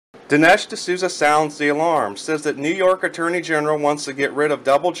Dinesh D'Souza sounds the alarm, says that New York Attorney General wants to get rid of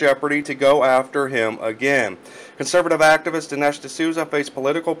double jeopardy to go after him again. Conservative activist Dinesh D'Souza faced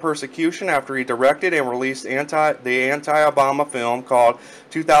political persecution after he directed and released the anti-Obama film called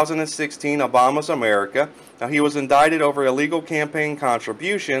 2016 Obama's America. Now, he was indicted over illegal campaign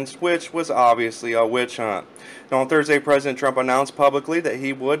contributions, which was obviously a witch hunt. Now, on Thursday, President Trump announced publicly that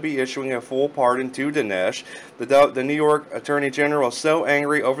he would be issuing a full pardon to Dinesh. The New York Attorney General is so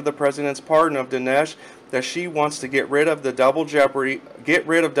angry over the president's pardon of Dinesh that she wants to get rid of double jeopardy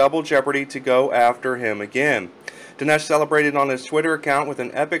to go after him again. Dinesh celebrated on his Twitter account with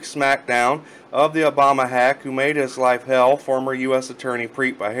an epic smackdown of the Obama hack who made his life hell, former U.S. Attorney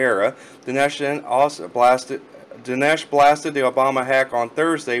Preet Bharara. Dinesh blasted the Obama hack on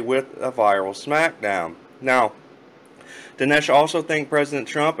Thursday with a viral smackdown. Now, Dinesh also thanked President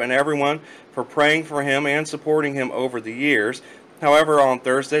Trump and everyone for praying for him and supporting him over the years. However, on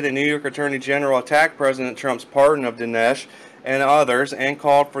Thursday, the New York Attorney General attacked President Trump's pardon of Dinesh and others and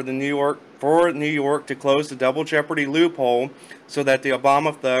called for New York to close the double jeopardy loophole so that the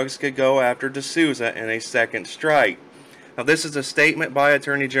Obama thugs could go after D'Souza in a second strike. Now, this is a statement by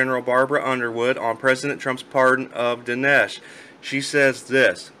Attorney General Barbara Underwood on President Trump's pardon of Dinesh. She says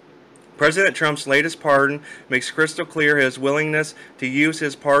this: President Trump's latest pardon makes crystal clear his willingness to use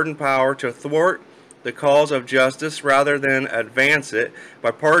his pardon power to thwart the cause of justice rather than advance it.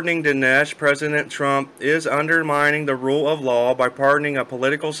 By pardoning Dinesh, President Trump is undermining the rule of law by pardoning a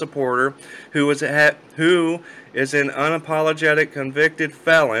political supporter who is an unapologetic convicted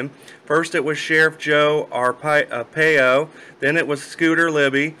felon. First it was Sheriff Joe Arpaio, then it was Scooter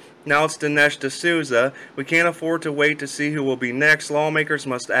Libby, now it's Dinesh D'Souza. We can't afford to wait to see who will be next. Lawmakers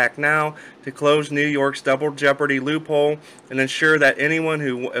must act now to close New York's double jeopardy loophole and ensure that anyone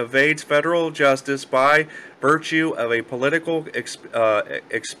who evades federal justice by virtue of a political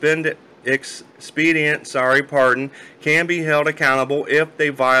expedient pardon can be held accountable if they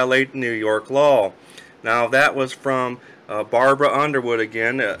violate New York law. Now, that was from Barbara Underwood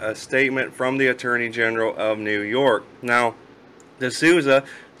again, a statement from the Attorney General of New York. Now, D'Souza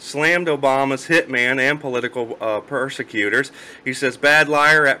slammed Obama's hitman and political persecutors. He says, "Bad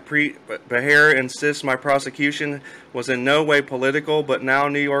liar at Preet Bharara insists my prosecution was in no way political, but now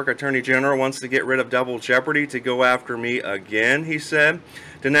New York Attorney General wants to get rid of double jeopardy to go after me again," he said.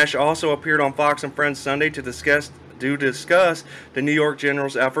 Dinesh also appeared on Fox and Friends Sunday to discuss the New York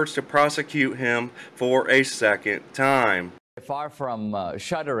General's efforts to prosecute him for a second time. Far from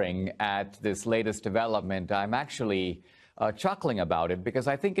shuddering at this latest development, I'm actually chuckling about it because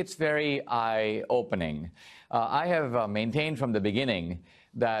I think it's very eye-opening. I have maintained from the beginning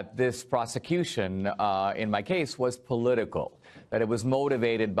that this prosecution in my case was political, that it was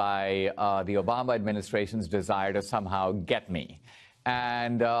motivated by the Obama administration's desire to somehow get me.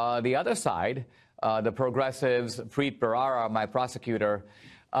 And the other side, the progressives, Preet Bharara, my prosecutor,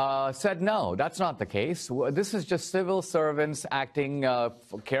 said, no, that's not the case. This is just civil servants acting,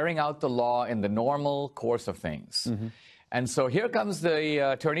 carrying out the law in the normal course of things. Mm-hmm. And so here comes the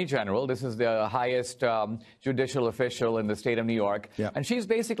Attorney General. This is the highest judicial official in the state of New York. Yep. And she's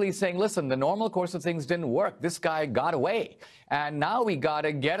basically saying, listen, the normal course of things didn't work. This guy got away. And now we got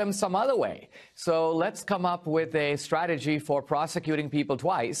to get him some other way. So let's come up with a strategy for prosecuting people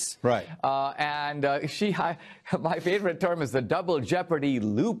twice. Right. My favorite term is the double jeopardy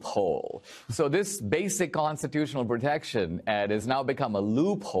loophole. So this basic constitutional protection, Ed, has now become a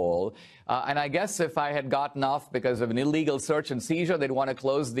loophole. And I guess if I had gotten off because of an illegal search and seizure, they'd want to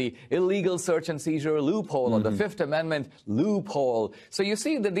close the illegal search and seizure loophole, or the Fifth Amendment loophole. So you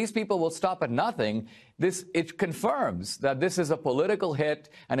see that these people will stop at nothing. It confirms that this is a political hit,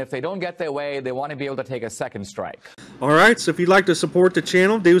 and if they don't get their way, they want to be able to take a second strike. All right, so if you'd like to support the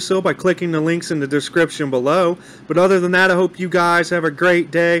channel, do so by clicking the links in the description below. But other than that, I hope you guys have a great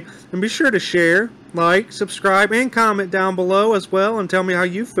day, and be sure to share, like, subscribe, and comment down below as well, and tell me how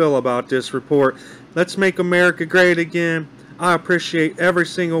you feel about this report. Let's make America great again. I appreciate every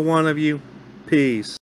single one of you. Peace.